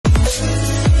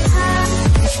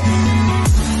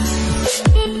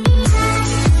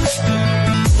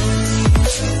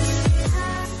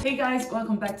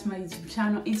welcome back to my YouTube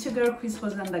channel. It's your girl Chris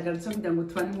Hozandagarutse kugira ngo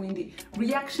tubane mu yindi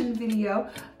reaction video.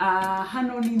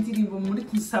 Hano ni indirimbo muri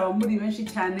kunsaba muri benshi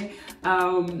cyane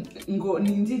ngo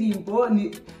ni indirimbo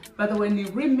ni, by the way, ni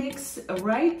remix,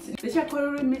 right? Ndashaka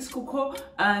remix kuko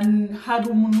hari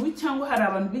umuntu cyangwa hari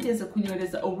abantu bigeze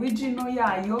kunyoreza original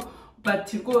yayo,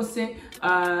 but rwose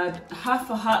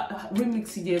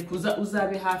remix igiye kuza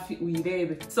uzabe hafi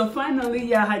uyirebe. So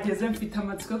finally yahageze mfite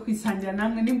amatsiko kwisangira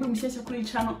namwe. Nimba mushyashya kuri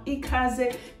channel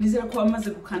ikaze, nizera ko bamaze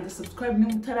gukanda subscribe.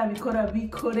 Nimba utarabikora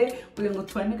bikore kugira ngo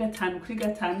tubane gatanu kuri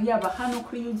gatanu, yaba hano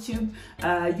kuri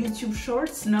YouTube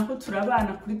shorts, naho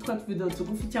turabana kuri twa video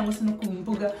tugufi cyangwa se no ku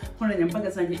mbuga nkoranyambaga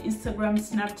zanjye Instagram,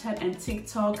 Snapchat and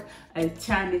TikTok.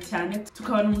 cyane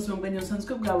tukabana mu buzima bwanjye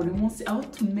busanzwe bwa buri munsi aho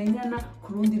tumenyana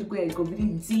ku rundi rwego biri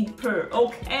deeper.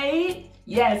 Okay,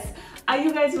 yes, are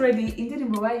you guys ready?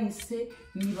 Indirimbo bayise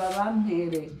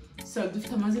Nibabampere. So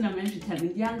dufite amazina menshi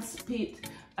cyane: Young Speed,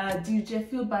 DJ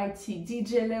Philbyte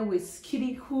Dj.Lewis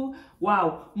Kirikou,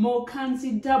 wow,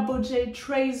 Mo'wKanzie, Double J,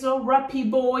 TreyZo Rappy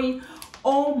boy.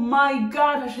 Oh my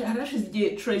god,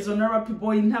 harashize TreyZo na Rappy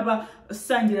boy ntaba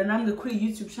sangira namwe kuri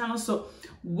YouTube channel. So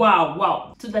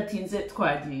wow, tudatinze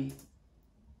twagiye.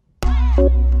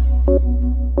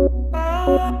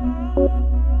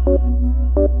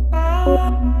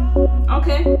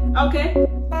 Okay.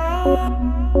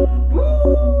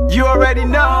 You already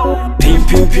know. Pim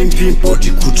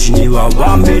oti kuchi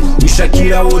nibabampere.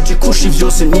 Nishakira oti kushi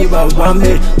vyose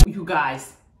nibabampere.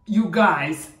 You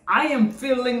guys, I am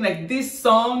feeling like this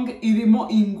song irimo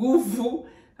ingufu.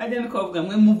 Hajya nikuvuga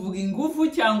mwe muvuga ingufu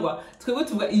cyangwa twebwe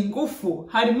tuvuga ingufu.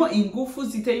 Harimo ingufu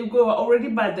ziteye ubwoba already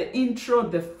by the intro,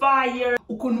 the fire,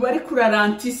 ukuntu bari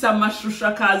kurarantisa amashusho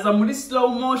akaza muri slow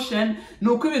motion,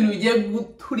 nuko ibintu bigiye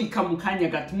guturika mu kanya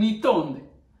gato. Mwitonde.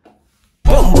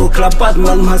 Bombo clapat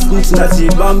man masnit na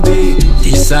zibambe.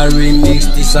 This a remix,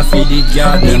 this a Philbyte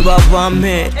garden.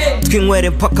 Nibabampere twinywere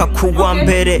mpaka kuwa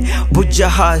mbere. Buja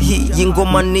hahi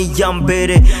y'ingoma ni ya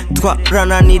mbere.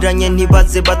 Twarananiranye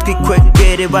ntibaze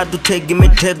batwikwegere, badutega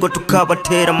imitego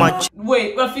tukabatera make.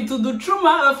 Wait, bafite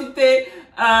uducuma, bafite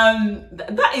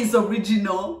that is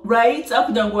original, right?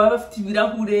 Akugira ngo bafite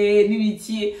ibirahure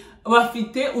n'ibiki,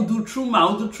 bafite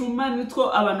uducuma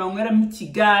nitwo abantu banywera mu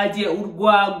kigage,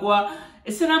 urwagwa.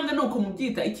 Ese namwe nuko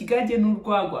mubyita ikigage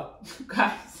n'urwagwa,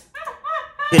 guys?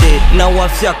 Na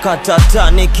wafya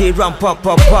katata nikirampa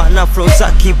papa na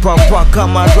frozaki papa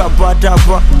kama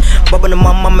rabadaba. Baba na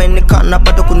mama menekana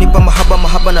bado kunipa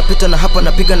mahaba na pita na hapa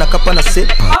na piga na kapa na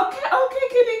sit. Okay,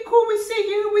 Kirikou, we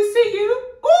see you.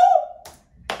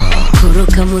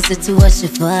 Kuruka muze tuwashe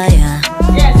fire.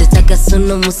 Ndetaka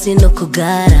sono musino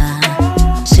kugara.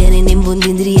 Sheri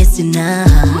nimbundi ndiriye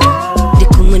sinaha.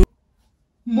 Ndikumwe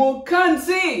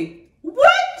Mo'wKanzie.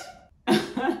 What?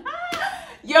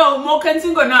 Yo,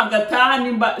 Mo'wKanzie ngo nagataha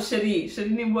nimba sheri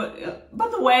nimba. By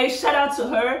the way, shout out to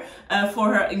her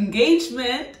for her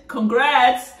engagement.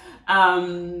 Congrats.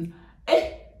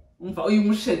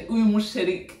 Uyu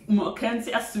musheri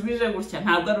Mo'wKanzie asubije gutya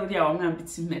ntabwo ari uriya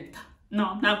wamwambitse impeta.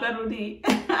 No, ntabwo ari uri.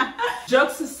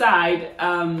 Jokes aside,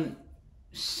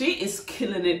 she is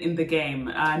killing it in the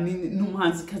game.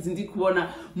 N'umuhanzikazi ndi kubona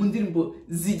mu ndirimbo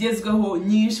zigezweho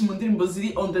nyinshi, mu ndirimbo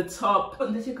ziri on the top.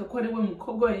 Ndakeka ko ari we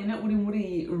mukobwa wenyine uri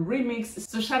muri remix.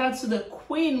 So shout out to the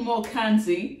queen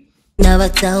Mo'wKanzie.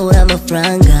 Nabatahura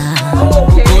amafaranga.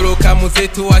 Kuruka muze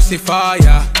tuwashe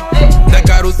fire.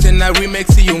 Nagarutse na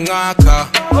remix y'umwaka.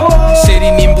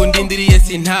 Sheri nimbundi ndiriye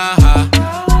sintaha.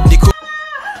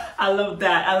 I love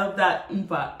that.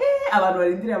 Umva, abantu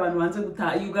barindira abantu banze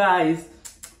gutaha. You guys,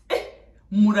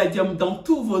 murajya dans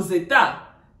tous vos états.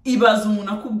 Ibaza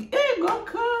umuntu akubwi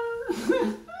goka.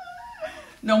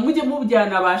 No, mujye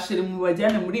mubujyana bashire mu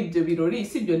bajyane muri ibyo birori,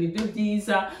 sibyo nibyo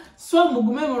byiza. So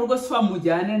mugume mu rugo, so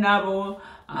mujyane nabo,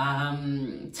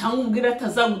 cyangwa ubwira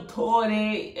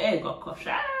atazagutore.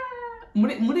 Gokosha.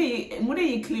 Muri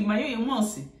iyi klima y'uyu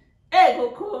munsi.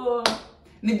 Goko.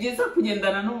 Ni byiza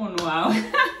kugendana n'umuntu wawe.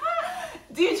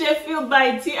 DJ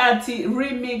Philbyte ati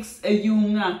remix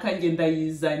y'umwaka ngenda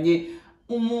yizanye.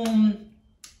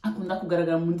 Akunda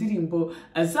kugaragara mu ndirimbo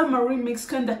z'ama remix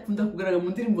kandi akunda kugaragara mu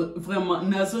ndirimbo vraiment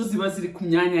nazo ziba ziri ku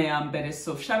myanya ya mbere.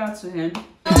 So shout out to him.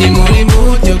 Ndi muri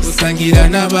mood yo gusangira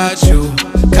n'abacu.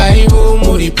 Karibu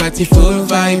muri party full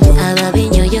vibe.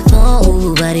 Ababinyoye ko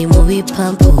ubu bari mu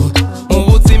bipampu.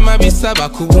 Ubuzima bisaba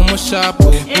kuba umushapu.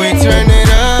 We turn it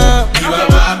up.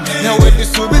 Nawe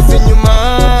dusubise inyuma.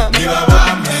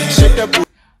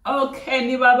 Okay,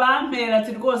 Nibabampere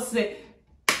ati rwose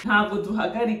ntabwo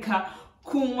duhagarika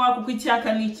kunywa kuko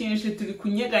icyaka ni cyinshi, turi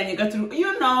kunyeganyega, turi,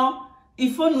 you know,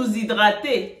 il faut nous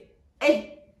hydrater.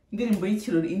 indirimbo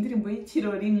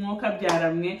y'ikirori mwoka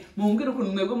byaramwe mumbwire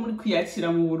ukuntu mwebwe muri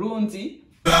kuyakira mu Burundi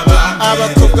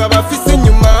abakobwa bafise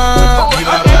inyuma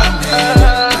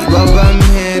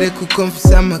Nibabampere kuko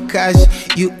mfise amakashi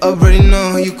you already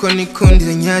know yuko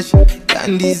nikundira nyashi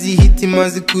kandi izi hiti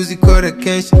maze kuzikora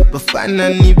kenshi bafana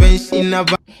ni benshi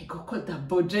n'aba koko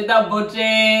Double J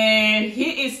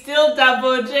he is still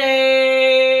Double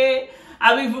J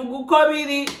abivuga uko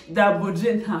biri Double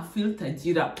J nta filter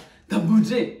agira Double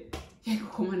J yego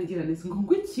ko managira neza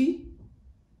ngo iki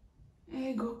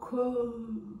ego ko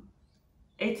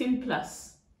 18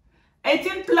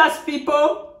 plus people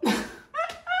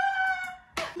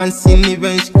ansini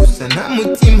benshi gusa nta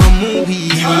mutima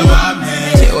mubi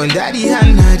jewe ndari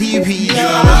hanaribi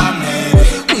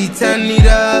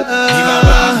witanira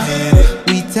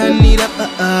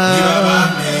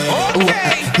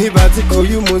ntibazi ko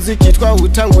uyu muziki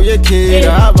twawutanguye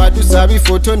kera badusaba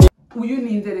ifoto uyu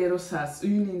ninde rero sasa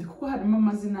uyu ninde kuko harimo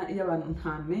amazina y'abantu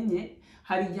ntamenye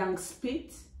hari Young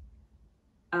Spit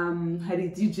hari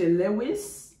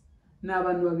DJ.Lewis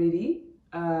n'abantu babiri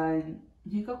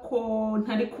nkeka ko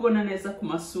ntari kubona neza ku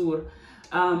masura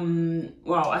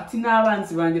wow ati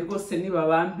n'abanzi banje rwose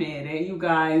Nibabampere you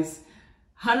guys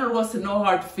hano rwose no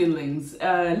hard feelings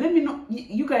let me know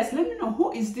you guys let me know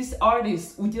who is this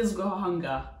artist ugezweho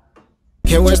hanga.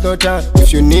 Can't waste no time,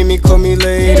 if you need me, call me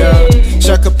later.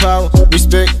 Shaka power,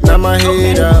 respect, not my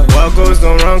hater. What goes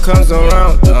around comes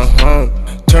around,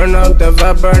 turn up the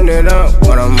vibe, burn it up,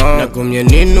 what I'm on. Nagumye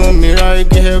ninu mirai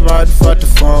gihe bad fat to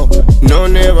fall. No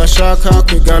never shaka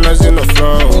kwigana's in the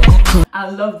flow. I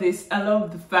love this, I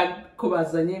love the fact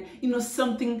kubazanye, you know,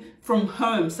 something from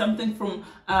home, something from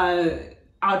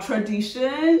our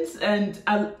traditions and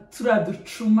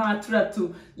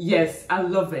yes, I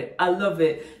love it.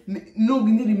 Nubwo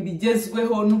indirimbo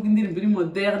igezweho, nubwo indirimbo iri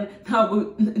moderne,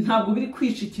 ntabwo biri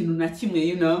kwica ikintu na kimwe,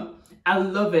 you know. I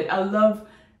love it. I love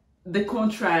the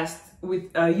contrast with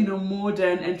you know,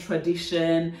 modern and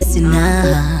tradition.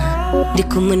 Ndi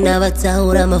kumwe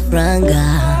n'abatahura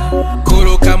amafaranga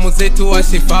kuruka muzetu wa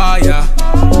shifaya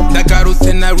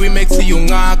ndagarutse na remix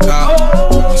y'umwaka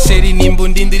sheri nimba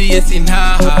ndindiriye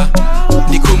sintaha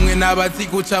ndi kumwe n'abazi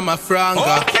guca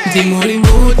amafaranga ndi muri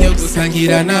mood yo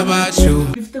gusangira n'abacu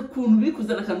bifite kuntu biri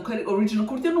kuzana akantu kari original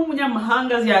ku buryo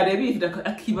n'umunyamahanga yareba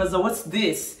akibaza what's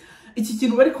this, iki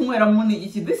kintu bari kunyweramo ni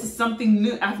iki, this is something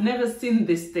new, I've never seen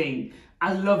this thing.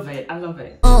 I love it.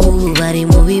 Oh, bari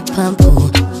mu bipampu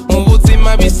mu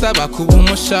buzima bisaba kuba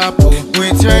umushapu. We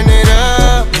turn it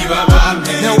up,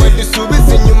 Nibabampere. Nawe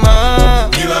dusubize inyuma,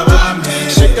 Nibabampere.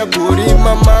 Shake that booty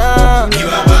mama,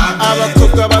 Nibabampere.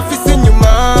 Abakobwa bafise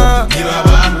inyuma,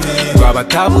 Nibabampere.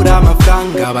 Batabura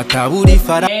amafaranga, batabura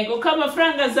ifara. Ego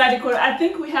k'amafaranga zarikora. I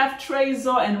think we have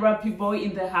TreyZo and Rappy Boy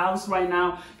in the house right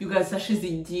now. You guys hashize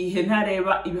igihe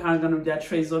ntareba ibihangano bya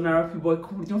TreyZo na Rappy Boy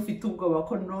ku buryo mfite ubwoba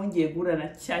ko nongeye gura na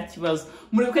cya kibazo.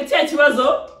 Muribuka cya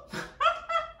kibazo?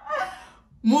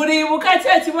 Muribuka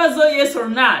cya kibazo, yes or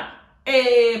not?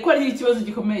 Ko ari ikibazo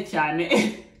gikomeye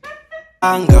cyane.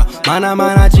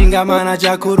 Mana chinga mana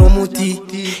jakuru muti.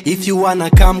 If you wanna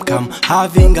come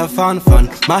having a fun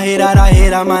mahera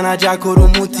rahera mana jakuru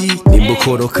muti.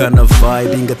 Nimbukoro kana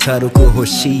vibe ingataruko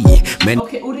hoshi.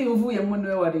 Okay, uri uvuye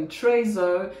mwe wari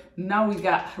TreyZo, now we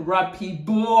got Rappy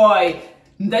Boy.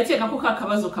 Ndakeka ko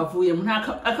akabazo kavuye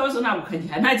akabazo ntabwo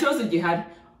kagiha, nta kibazo gihari.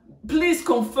 Please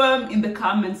confirm in the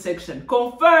comment section.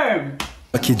 Confirm.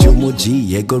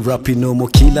 Kijumuji, yego Rappy no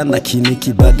mokila na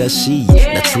kiniki badashi.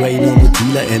 Na Trey no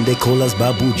mutila and they call us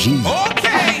Babuji.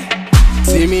 Okay.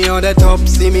 See me on the top,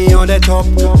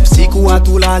 siku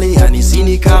atulali hani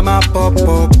sini kama pop.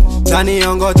 Sani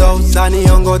yongo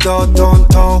do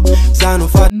tonto. Sanu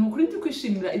fa. Nukuri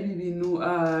kwishimira ibi bintu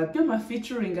by'ama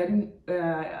featuring ari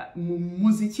mu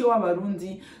muziki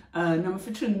w'abarundi. Na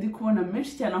featuring ndi kubona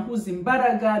menshi cyane ahuza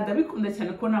imbaraga, ndabikunda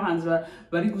cyane ko n'abanzi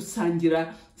bari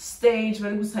gusangira stage,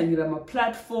 bari gusangira ama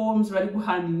platforms, bari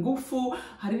guhana ingufu.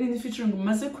 Hari n'indi featuring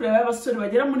maze kureba y'abasore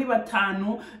bagera muri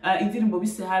 5 indirimbo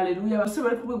bise haleluya, abasore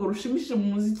bari ku rwego rushimishije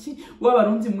mu muziki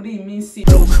w'abarundi muri iyi minsi.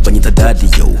 Banyita daddy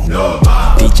yo,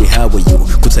 DJ how are you,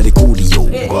 kutari kuri yo,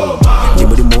 ni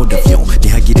muri mode avion,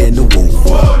 ntihagire n'uwo,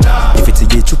 ifite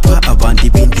igicupa abandi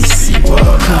bindisi.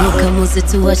 kuruka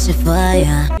muzetu wa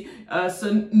shifaya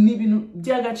So ni ibintu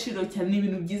by'agaciro cyane, ni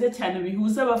ibintu byiza cyane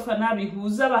bihuza abafana,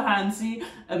 bihuza abahanzi,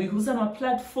 bihuza ama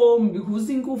platform,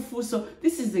 bihuza ingufu. So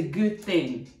this is a good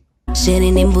thing.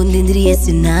 sheri nimba ndindiriye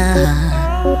sinaha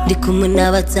ndi kumwe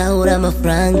n'abatahura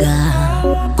amafaranga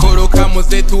kuruka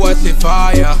muzetu wa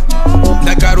shifaya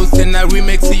ndagarutse na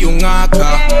remix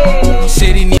y'umwaka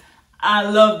sheri ni I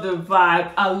love the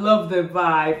vibe. I love the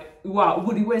vibe. Wow,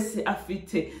 buri wese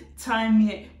afite time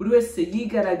ye, buri wese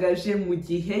yigaragaje mu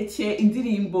gihe cye.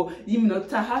 Indirimbo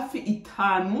y'iminota hafi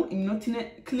 5, iminota 4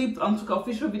 clip antuka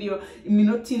official video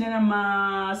iminota 4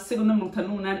 n'amasegonda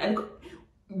 58, ariko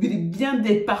biri bien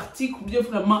des parties ku buryo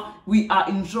vraiment we are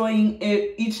enjoying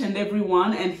each and every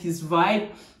one and his vibe.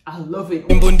 I love it.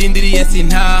 Mbundindiriye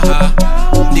sintaha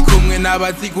ndi kumwe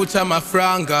n'abazi guca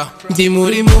amafaranga ndi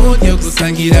muri mood yo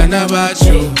gusangira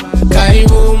n'abacu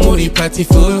karibu muri party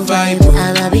full vibe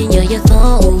ababinyoye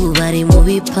ko ubu bari mu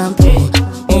bipampu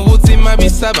mu buzima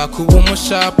bisaba kuba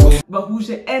umushapu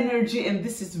bahuje energy and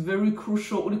this is very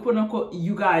crucial. Uri kubona ko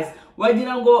you guys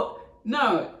wagira ngo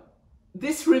no,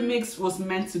 this remix was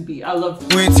meant to be. I love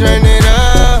it. We turn it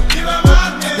up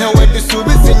now with the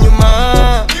subis in your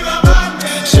mind.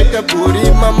 Shake that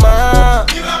booty mama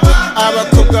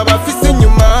abakobwa bafise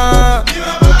inyuma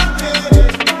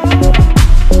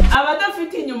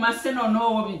abadafite inyuma se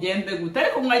noneho bigende gute,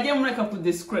 ariko mwagiye mureka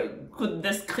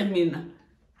kudiscrimina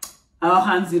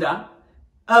abahanzi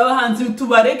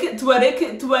tubareke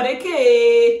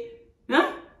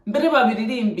mbere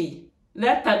babiririmbi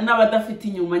leta n'abadafite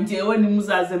inyuma ngewe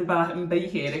nimuzaze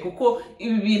mbayihere kuko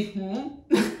ibi bintu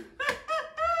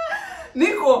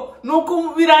niko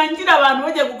nuko birangira abantu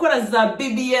bajya gukora za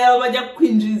BBL bajya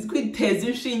kwiteza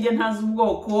inshinge ntazi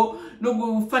ubwoko no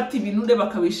gufata ibinure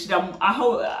bakabishira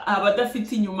aho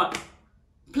abadafite inyuma.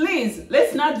 Please,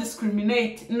 let's not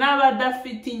discriminate.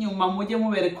 N'abadafite inyuma mujye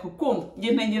mubereka urukundo.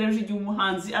 Nge ntegereje igihe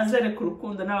umuhanzi azereka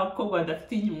urukundo n'abakobwa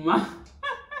badafite inyuma.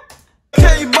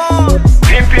 Pim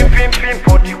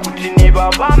poti kuti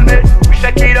Nibabampere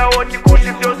Ushakira woti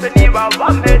kushi vyose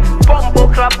Nibabampere Bombo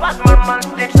clap Batman man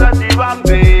sticks at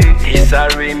Nibabampere. This a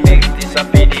remix, this a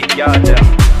Philbyte Dj.Lewis.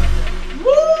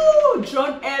 Woo!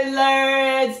 John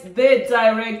Ellerts, the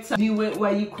director. Niwe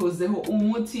wayikozeho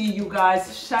umuti, you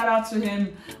guys. Shout out to him.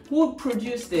 Who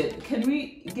produced it? Can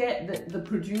we get the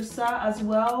producer as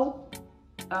well?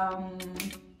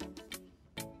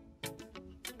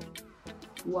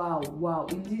 Wow,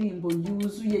 indirimbo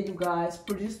yuzuye, you guys,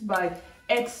 produced by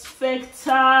X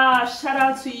Factor. Shout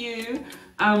out to you.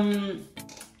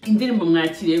 Indirimbo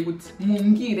mwakiriye gute?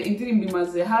 Mumbwire. Indirimbo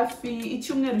imaze hafi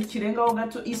icyumweru kirengaho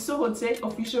gato isohotse.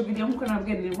 Official video nkuko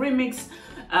nabwiye ni remix.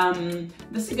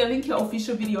 Ndasiga link ya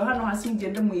official video hano hasi,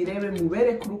 mugende muyirebe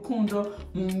mubereke urukundo.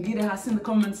 Mumbwire hasi in the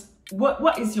comments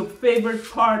what is your favorite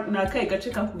part, nakaye gace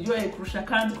kakuryoheye kurusha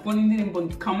kandi, kubona indirimbo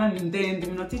kama ndende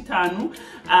iminota 5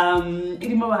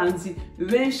 irimo abahanzi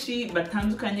benshi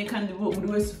batandukanye kandi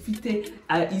buri wese ufite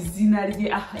izina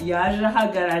rye yaje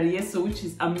ahagarariye, so which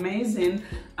is amazing.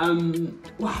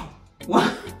 Wow.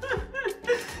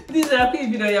 Nizera ko iyi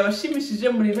video yabashimishije,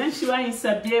 muri benshi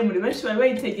bayisabye, muri benshi bari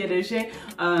bayitegereje.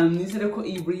 Nizere ko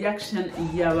iyi reaction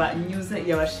yabanyuze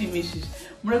yabashimishije.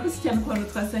 Murakoze cyane ko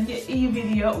twasangiye iyi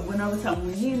video. Ubwo nawe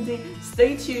utamuyindi,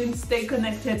 stay tuned, stay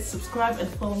connected, subscribe and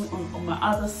follow me on my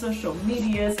other social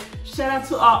medias. Shout out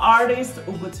to our artists.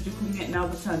 Ubwo turi kumwe nawe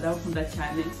utandakunda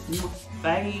cyane.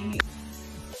 Bye.